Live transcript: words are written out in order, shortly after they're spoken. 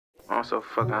I'm so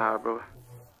fucking high, bro.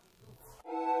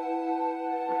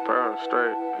 Bro,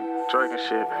 straight drinking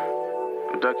shit.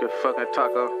 Duck your fucking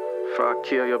taco before I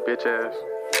kill your bitch ass.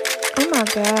 Oh my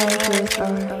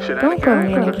god, Shit don't put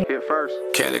me in the hit first.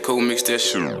 Calico mix that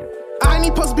shit. I ain't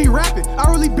even supposed to be rapping. I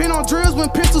really been on drills when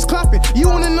pistols clapping. You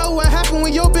wanna know what happened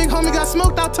when your big homie got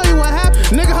smoked? I'll tell you what happened.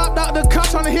 Nigga hopped out the car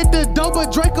tryna hit the dough,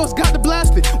 but Draco's got the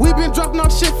blasted. We been dropping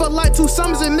off shit for like 2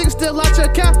 summers and niggas still out here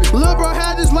capping. Lil' bro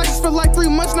had his license for like 3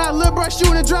 months now. Lil' bro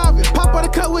shooting and driving. Pop out the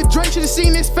cut with Drake, should've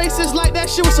seen his faces like that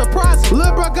shit was surprising.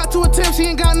 Lil' bro got 2 attempts, he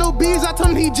ain't got no B's. I told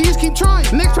him he G's, keep trying.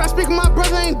 Niggas try speaking, my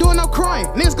brother ain't doing no crying.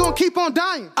 Niggas gon' keep on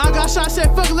dying. I got shot,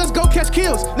 said fuck it, let's go catch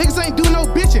kills. Niggas ain't do no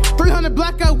bitching. 300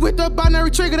 blackout with the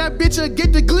binary trigger, that bitch'll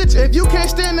get the glitch. If you can't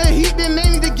stand the heat, then they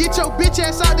need to get your bitch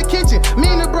ass out the kitchen. Me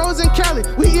and the bros in Cali,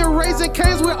 we eat raising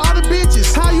canes with all the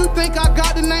bitches. How you think I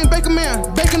got the name Baker Man?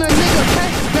 Baking a nigga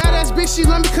cake. Badass bitch, she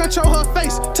let me control her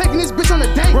face. Taking this bitch on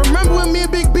a date. Remember when me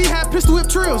and Big B had pistol whip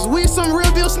trills? We some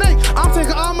real deal snake. I'm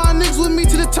taking all my niggas with me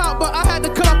to the top, but I had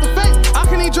to cut off the face. I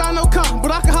can't even drive no car,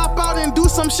 but I can hop out and do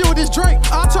some shit with this Drake.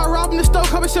 I tried robbing the stove,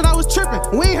 cover shit, I was tripping.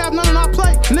 We ain't have none on our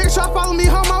plate. Niggas try follow me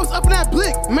home, I was up in that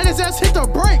blick. Man, his ass hit the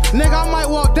brake. Nigga, I might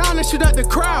walk down and shoot at the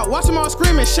crowd. Watch them all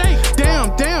scream and shake.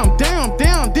 Damn, damn, damn,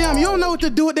 damn, damn. You don't know what to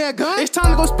do with that gun. It's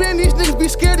time to go spin, these niggas be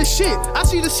scared as shit. I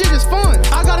see the shit is fun.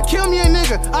 I gotta kill me a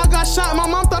nigga. I got shot, my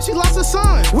mom thought she lost her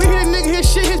son. We hit a nigga,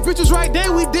 his shit, his bitch was right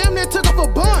there. We damn near took off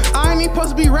a bun. I ain't even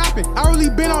supposed to be rapping. I really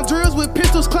been on drills with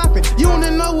pistols clapping. You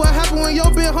wanna know what happened when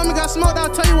your big homie got smoked?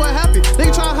 I'll tell you what happened.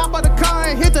 Nigga try to hop out the car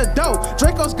and hit the dough.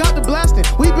 Draco's got the blasting.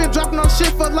 We been dropping on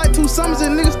shit for like 2 summers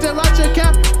and niggas still out here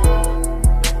capping.